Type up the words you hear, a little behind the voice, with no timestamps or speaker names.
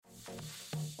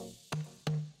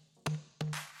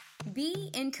Be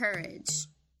encouraged.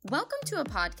 Welcome to a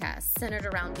podcast centered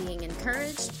around being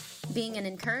encouraged, being an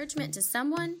encouragement to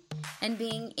someone, and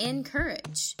being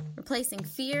encouraged, replacing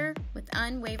fear with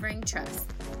unwavering trust.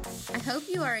 I hope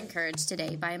you are encouraged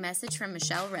today by a message from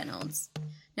Michelle Reynolds.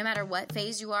 No matter what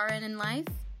phase you are in life,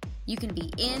 you can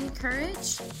be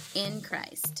encouraged in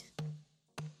Christ.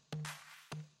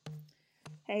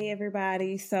 Hey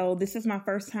everybody, so this is my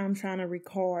first time trying to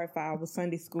record for our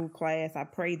Sunday school class. I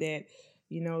pray that,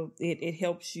 it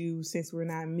helps you since we're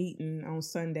not meeting on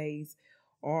Sundays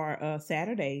or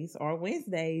Saturdays or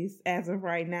Wednesdays as of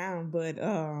right now. But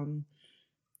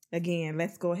again,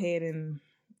 let's go ahead and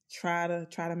try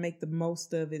to make the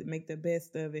most of it, make the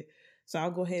best of it. So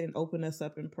I'll go ahead and open us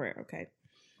up in prayer, okay?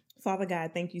 Father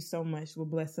God, thank you so much for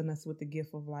blessing us with the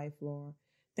gift of life, Lord.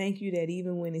 Thank you that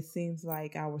even when it seems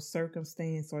like our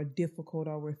circumstance are difficult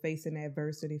or we're facing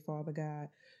adversity, Father God,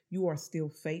 you are still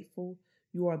faithful.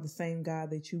 You are the same God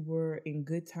that you were in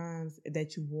good times,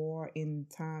 that you were in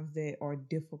times that are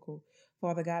difficult.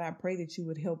 Father God, I pray that you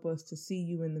would help us to see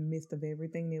you in the midst of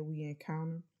everything that we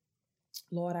encounter.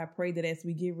 Lord, I pray that as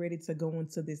we get ready to go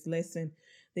into this lesson,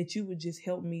 that you would just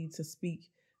help me to speak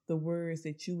the words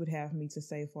that you would have me to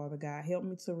say, Father God. Help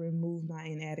me to remove my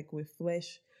inadequate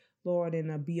flesh, Lord,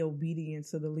 and be obedient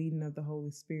to the leading of the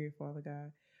Holy Spirit, Father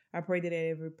God. I pray that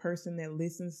every person that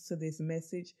listens to this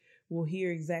message will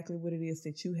hear exactly what it is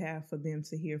that you have for them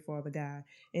to hear, Father God,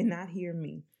 and not hear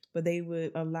me, but they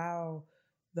would allow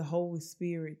the Holy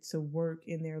Spirit to work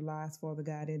in their lives, Father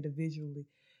God, individually.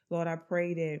 Lord, I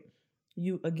pray that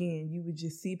you would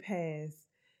just see past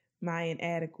my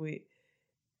inadequate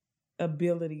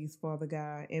abilities, Father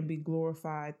God, and be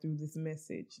glorified through this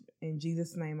message. In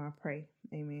Jesus' name I pray.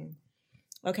 Amen.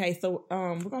 Okay, so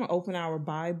we're going to open our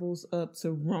Bibles up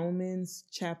to Romans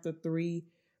chapter 3,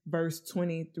 verse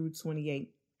 20 through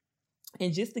 28.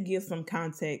 And just to give some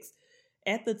context,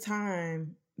 at the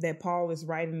time that Paul is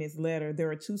writing this letter, there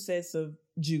are two sets of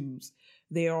Jews.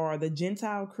 There are the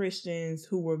Gentile Christians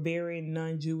who were very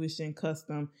non-Jewish in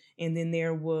custom, and then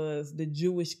there was the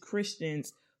Jewish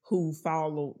Christians who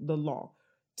followed the law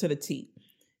to the T.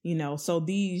 So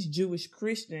these Jewish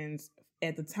Christians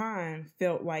at the time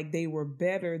felt like they were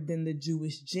better than the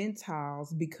Jewish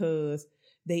Gentiles because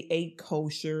they ate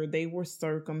kosher, they were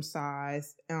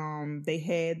circumcised, they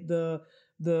had the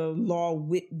law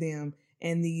with them.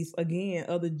 And these, again,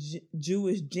 other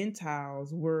Jewish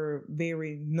Gentiles were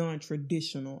very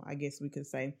non-traditional, I guess we could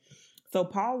say. So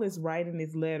Paul is writing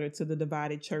this letter to the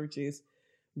divided churches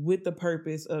with the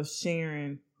purpose of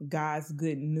sharing God's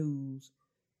good news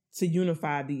to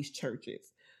unify these churches.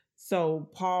 So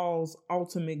Paul's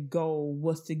ultimate goal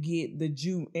was to get the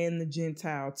Jew and the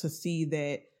Gentile to see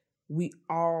that we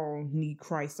all need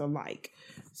Christ alike.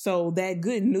 So that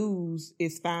good news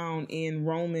is found in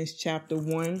Romans chapter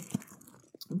 1,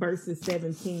 verses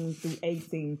 17 through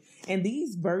 18. And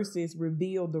these verses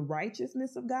reveal the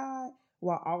righteousness of God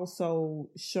while also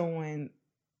showing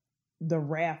the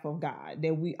wrath of God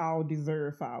that we all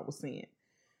deserve for our sin.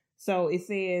 So it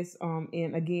says,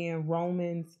 in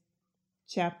Romans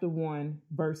chapter 1,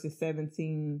 verses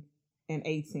 17 and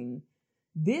 18.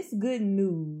 This good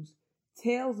news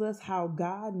tells us how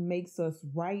God makes us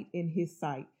right in his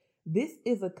sight. This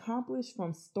is accomplished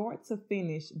from start to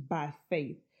finish by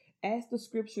faith. As the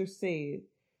scripture says,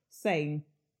 saying,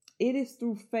 it is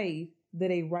through faith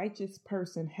that a righteous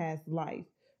person has life.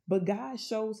 But God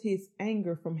shows his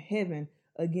anger from heaven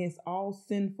against all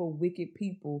sinful, wicked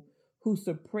people who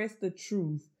suppress the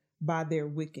truth by their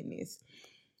wickedness.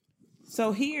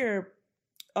 So here,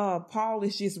 Paul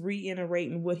is just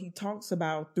reiterating what he talks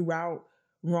about throughout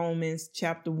Romans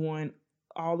chapter 1,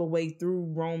 all the way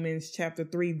through Romans chapter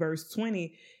 3, verse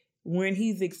 20, when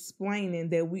he's explaining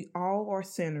that we all are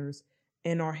sinners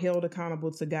and are held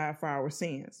accountable to God for our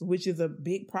sins, which is a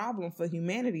big problem for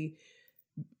humanity,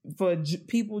 for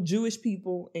people, Jewish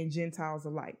people and Gentiles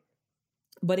alike.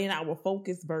 But in our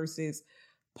focus verses,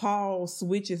 Paul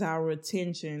switches our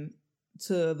attention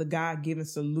to the God-given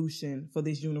solution for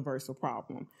this universal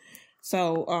problem.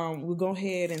 So we'll go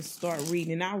ahead and start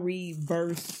reading. And I'll read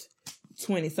verse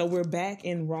 20. So we're back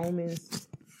in Romans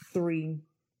 3,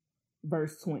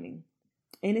 verse 20.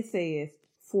 And it says,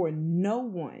 for no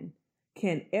one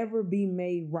can ever be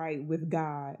made right with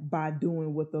God by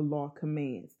doing what the law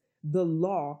commands. The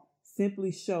law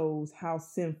simply shows how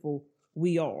sinful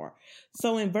we are.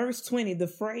 So in verse 20, the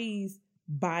phrase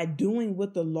by doing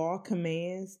what the law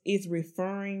commands is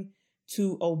referring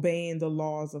to obeying the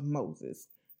laws of Moses.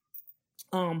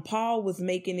 Paul was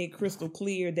making it crystal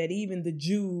clear that even the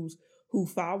Jews who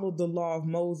followed the law of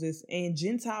Moses and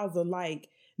Gentiles alike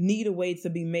need a way to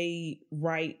be made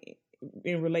right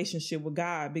in relationship with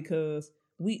God, because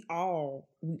we all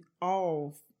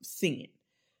sin.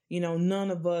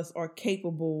 None of us are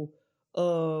capable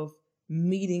of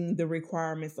meeting the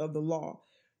requirements of the law.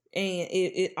 And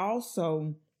it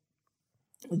also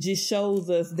just shows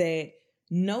us that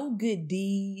no good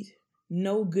deed,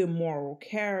 no good moral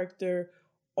character,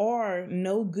 or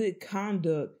no good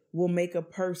conduct will make a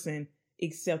person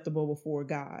acceptable before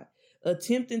God.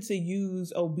 Attempting to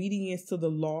use obedience to the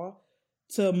law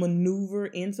to maneuver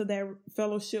into that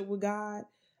fellowship with God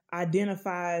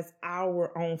identifies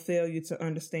our own failure to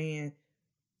understand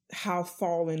how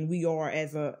fallen we are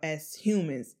as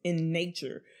humans in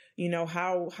nature.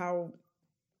 How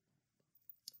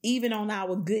even on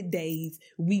our good days,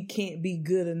 we can't be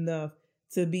good enough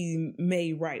to be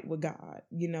made right with God.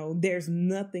 There's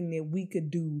nothing that we could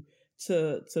do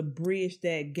to bridge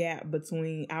that gap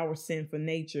between our sinful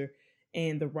nature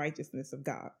and the righteousness of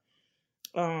God.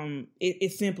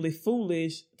 It's simply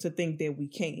foolish to think that we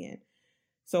can.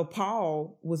 So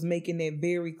Paul was making that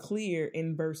very clear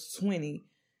in verse 20.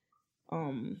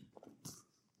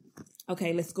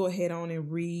 Okay, let's go ahead on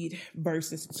and read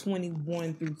verses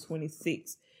 21 through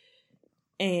 26.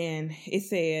 And it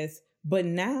says, "But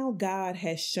now God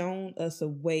has shown us a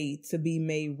way to be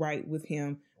made right with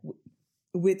him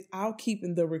without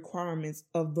keeping the requirements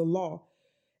of the law,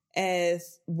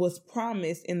 as was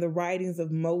promised in the writings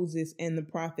of Moses and the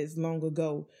prophets long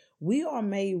ago. We are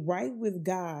made right with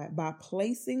God by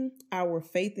placing our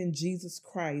faith in Jesus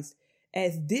Christ,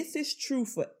 as this is true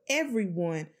for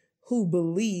everyone who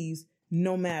believes,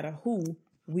 no matter who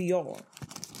we are.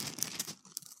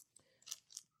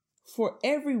 For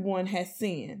everyone has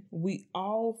sinned. We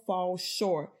all fall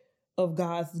short of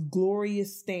God's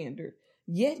glorious standard.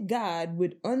 Yet God,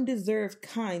 with undeserved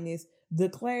kindness,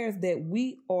 declares that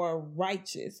we are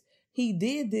righteous. He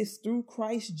did this through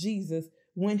Christ Jesus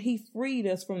when he freed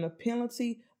us from the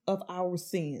penalty of our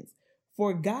sins.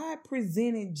 For God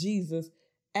presented Jesus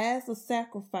as a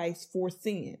sacrifice for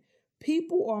sin.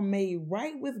 People are made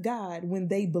right with God when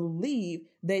they believe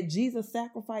that Jesus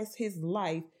sacrificed his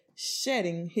life,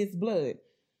 shedding his blood.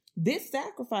 This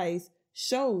sacrifice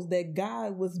shows that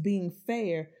God was being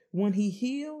fair when he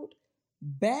held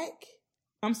back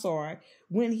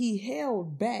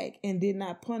and did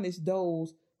not punish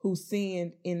those who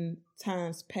sinned in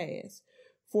times past.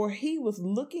 For he was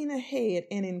looking ahead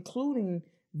and including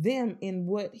them in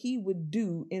what he would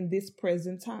do in this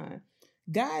present time.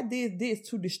 God did this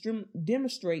to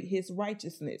demonstrate his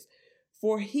righteousness,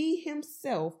 for he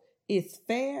himself is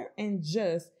fair and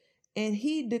just, and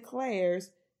he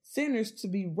declares sinners to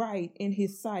be right in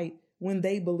his sight when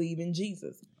they believe in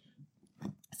Jesus.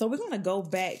 So we're going to go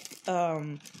back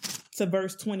to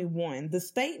verse 21. The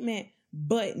statement,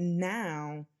 "but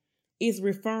now," is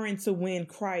referring to when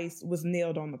Christ was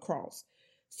nailed on the cross.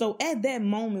 So at that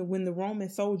moment when the Roman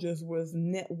soldiers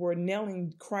were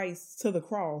nailing Christ to the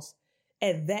cross,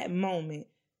 at that moment,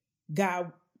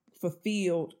 God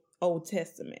fulfilled Old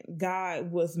Testament.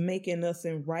 God was making us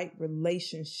in right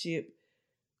relationship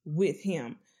with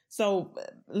him. So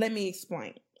let me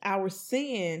explain. Our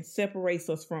sin separates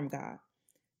us from God.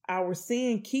 Our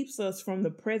sin keeps us from the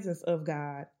presence of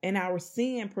God, and our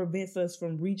sin prevents us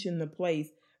from reaching the place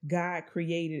God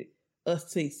created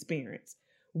us to experience.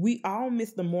 We all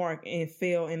missed the mark and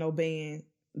fail in obeying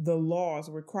the law's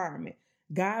requirement.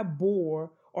 God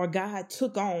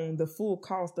took on the full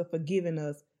cost of forgiving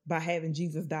us by having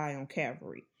Jesus die on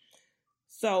Calvary.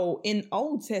 So in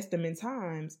Old Testament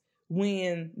times,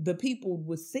 when the people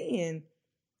would sin,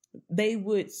 they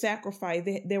would sacrifice.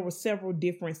 There were several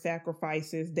different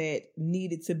sacrifices that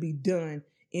needed to be done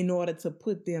in order to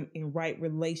put them in right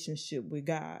relationship with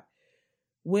God.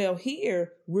 Well,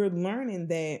 here we're learning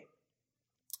that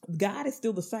God is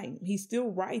still the same. He's still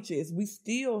righteous. We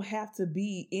still have to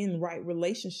be in right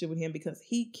relationship with him because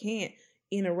he can't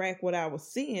interact with our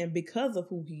sin because of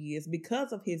who he is,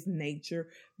 because of his nature,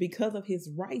 because of his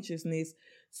righteousness.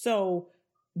 So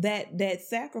that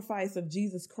sacrifice of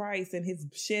Jesus Christ and his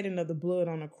shedding of the blood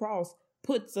on the cross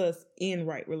puts us in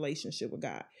right relationship with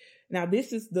God. Now,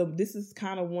 this is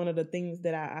kind of one of the things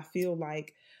that I feel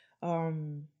like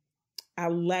I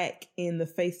lack in the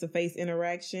face-to-face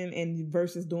interaction and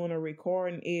versus doing a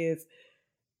recording is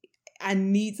I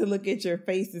need to look at your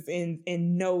faces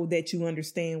and know that you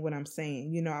understand what I'm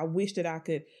saying. I wish that I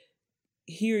could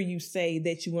hear you say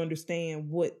that you understand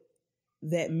what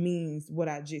that means, what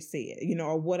I just said,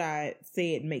 or what I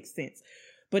said makes sense.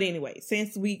 But anyway,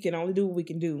 since we can only do what we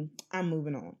can do, I'm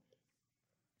moving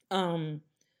on.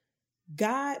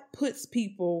 God puts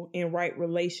people in right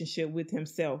relationship with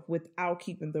himself without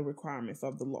keeping the requirements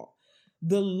of the law.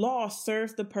 The law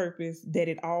serves the purpose that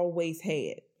it always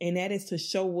had, and that is to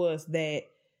show us that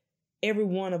every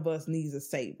one of us needs a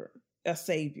savior.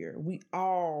 We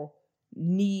all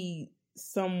need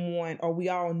someone, or we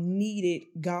all needed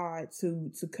God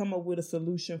to come up with a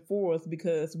solution for us,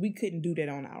 because we couldn't do that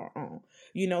on our own.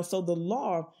 So the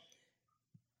law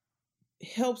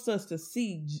helps us to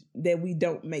see that we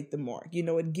don't make the mark.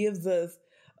 It gives us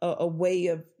a way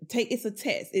of it's a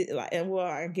test.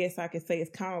 I guess I could say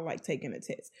it's kind of like taking a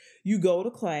test. You go to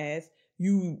class,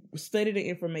 you study the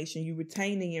information, you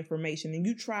retain the information, and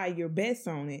you try your best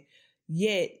on it,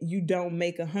 yet you don't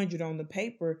make 100 on the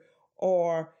paper,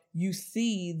 or you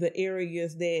see the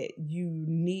areas that you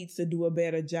need to do a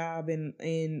better job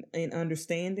in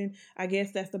understanding. I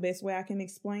guess that's the best way I can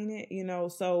explain it.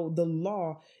 So the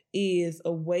law is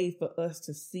a way for us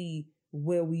to see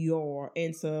where we are,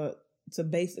 and to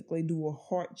basically do a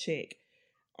heart check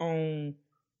on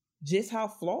just how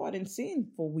flawed and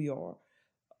sinful we are.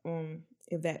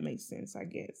 If that makes sense, I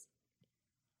guess.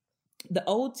 The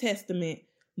Old Testament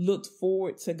looked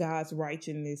forward to God's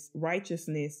righteousness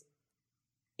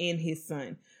in his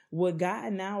son. What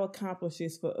God now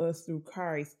accomplishes for us through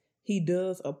Christ, he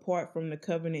does apart from the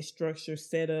covenant structure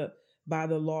set up by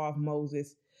the law of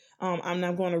Moses. I'm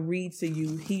now going to read to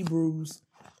you Hebrews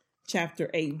chapter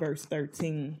 8, verse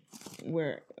 13,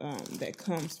 where that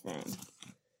comes from.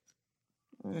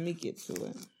 Let me get to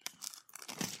it.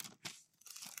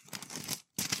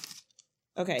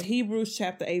 Okay, Hebrews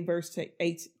chapter 8, verse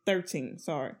 13.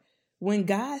 When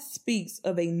God speaks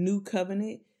of a new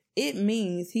covenant, it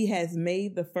means he has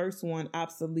made the first one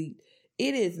obsolete.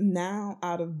 It is now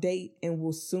out of date and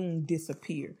will soon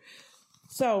disappear.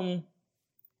 So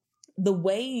the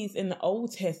ways in the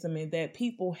Old Testament that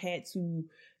people had to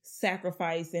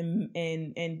sacrifice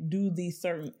and do these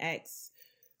certain acts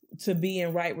to be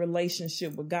in right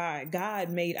relationship with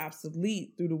God made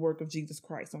obsolete through the work of Jesus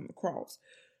Christ on the cross.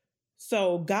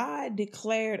 So God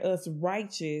declared us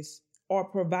righteous, or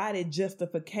provided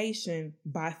justification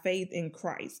by faith in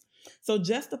Christ. So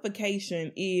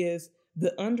justification is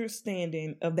the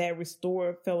understanding of that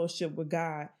restored fellowship with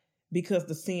God because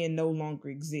the sin no longer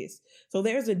exists. So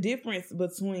there's a difference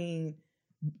between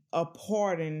a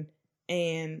pardon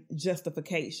and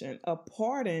justification. A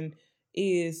pardon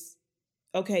is,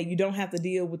 okay, you don't have to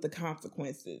deal with the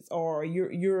consequences, or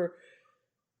you're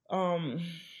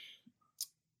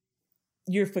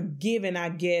forgiven, I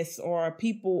guess, or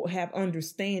people have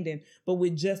understanding. But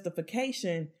with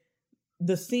justification,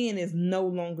 the sin is no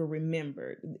longer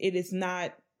remembered. It is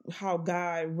not how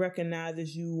God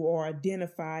recognizes you or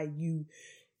identify you.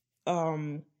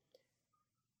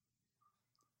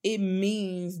 It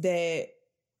means that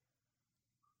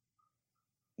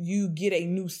you get a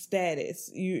new status.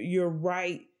 You're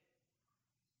right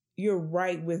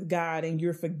with God, and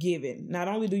you're forgiven. Not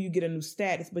only do you get a new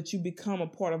status, but you become a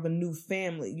part of a new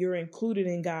family. You're included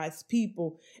in God's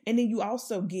people. And then you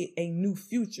also get a new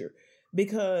future,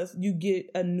 because you get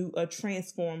a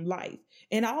transformed life.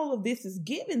 And all of this is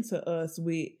given to us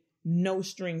with no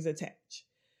strings attached.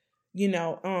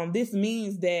 This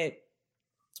means that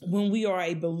when we are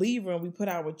a believer and we put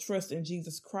our trust in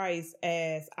Jesus Christ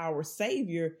as our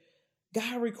Savior,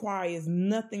 God requires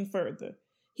nothing further.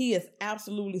 He is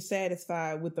absolutely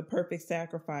satisfied with the perfect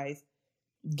sacrifice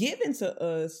given to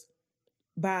us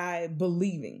by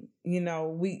believing.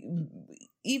 We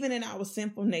even in our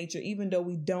sinful nature, even though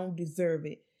we don't deserve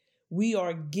it, we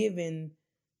are given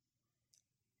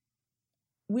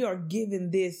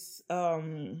this I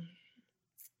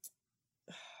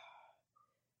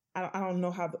don't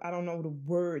know the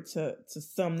word to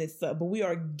sum this up, but we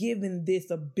are given this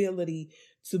ability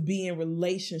to be in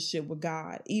relationship with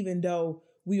God, even though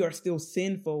we are still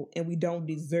sinful and we don't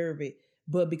deserve it.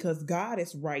 But because God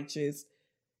is righteous,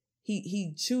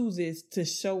 he chooses to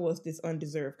show us this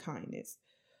undeserved kindness.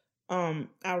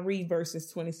 I'll read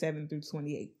verses 27 through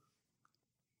 28.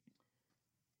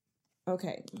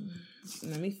 Okay,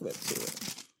 let me flip to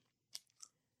it.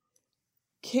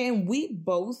 Can we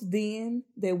boast then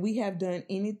that we have done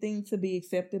anything to be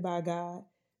accepted by God?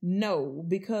 No,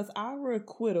 because our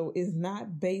acquittal is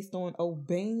not based on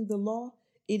obeying the law.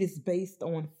 It is based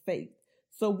on faith.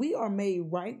 So we are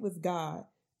made right with God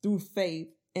through faith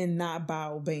and not by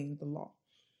obeying the law.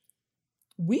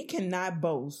 We cannot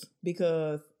boast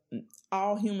because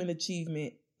all human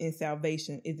achievement in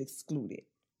salvation is excluded.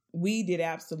 We did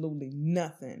absolutely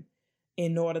nothing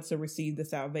in order to receive the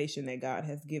salvation that God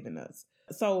has given us.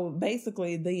 So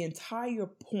basically, the entire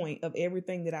point of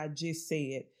everything that I just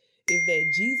said is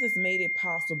that Jesus made it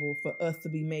possible for us to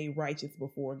be made righteous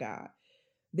before God.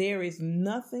 There is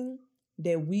nothing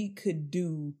that we could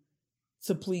do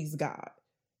to please God.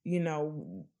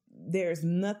 there's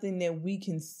nothing that we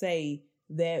can say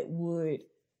that would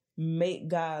make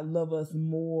God love us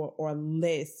more or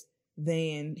less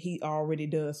than he already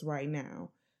does right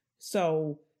now.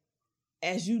 So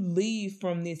as you leave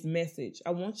from this message,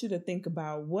 I want you to think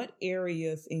about what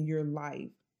areas in your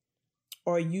life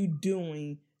are you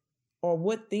doing, or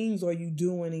what things are you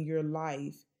doing in your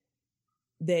life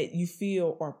that you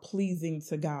feel are pleasing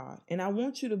to God. And I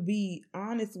want you to be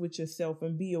honest with yourself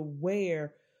and be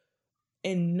aware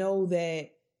and know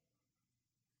that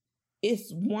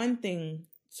it's one thing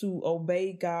to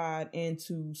obey God and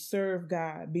to serve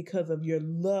God because of your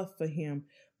love for him,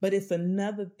 but it's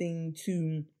another thing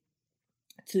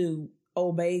to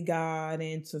obey God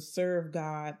and to serve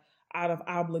God out of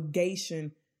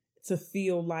obligation, to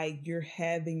feel like you're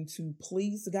having to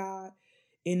please God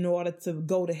in order to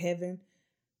go to heaven.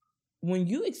 When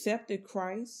you accepted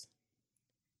Christ,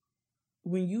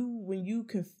 when you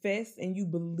confess and you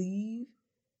believe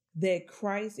that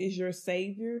Christ is your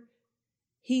Savior,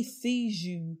 he sees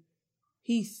you,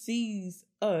 he sees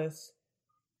us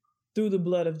through the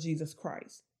blood of Jesus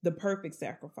Christ, the perfect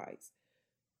sacrifice.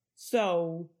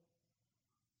 So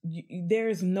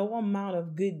there's no amount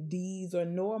of good deeds or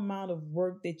no amount of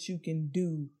work that you can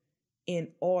do in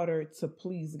order to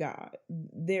please God.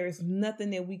 There's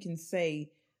nothing that we can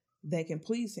say that can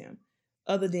please him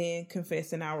other than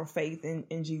confessing our faith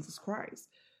in Jesus Christ.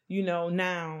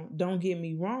 Now, don't get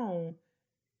me wrong.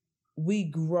 We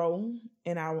grow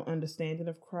in our understanding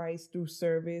of Christ through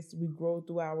service. We grow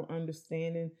through our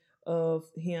understanding of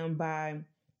him by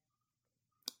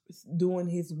doing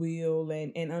his will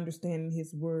and understanding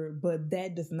his word, but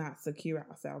that does not secure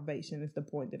our salvation, is the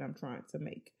point that I'm trying to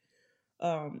make.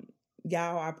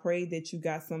 Y'all, I pray that you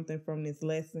got something from this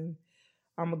lesson.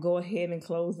 I'm going to go ahead and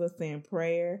close us in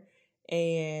prayer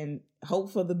and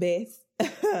hope for the best.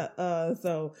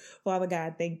 So, Father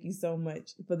God, thank you so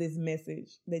much for this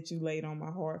message that you laid on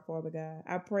my heart, Father God.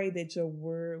 I pray that your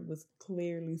word was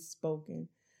clearly spoken.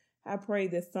 I pray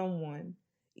that someone,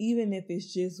 even if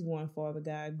it's just one, Father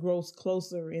God, grows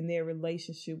closer in their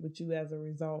relationship with you as a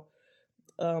result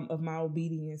of my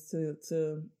obedience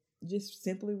to just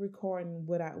simply recording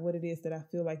what it is that I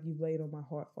feel like you've laid on my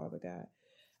heart, Father God.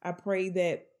 I pray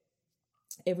that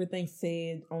everything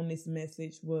said on this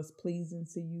message was pleasing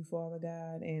to you, Father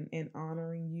God, and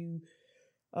honoring you.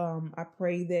 I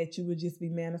pray that you would just be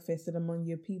manifested among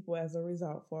your people as a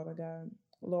result, Father God.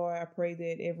 Lord, I pray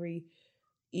that every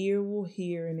ear will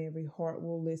hear and every heart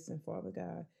will listen, Father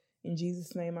God. In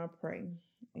Jesus' name I pray.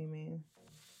 Amen.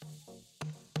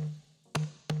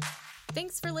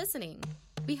 Thanks for listening.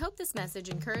 We hope this message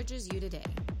encourages you today.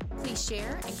 Please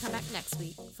share and come back next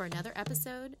week for another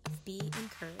episode of Be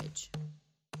Encouraged.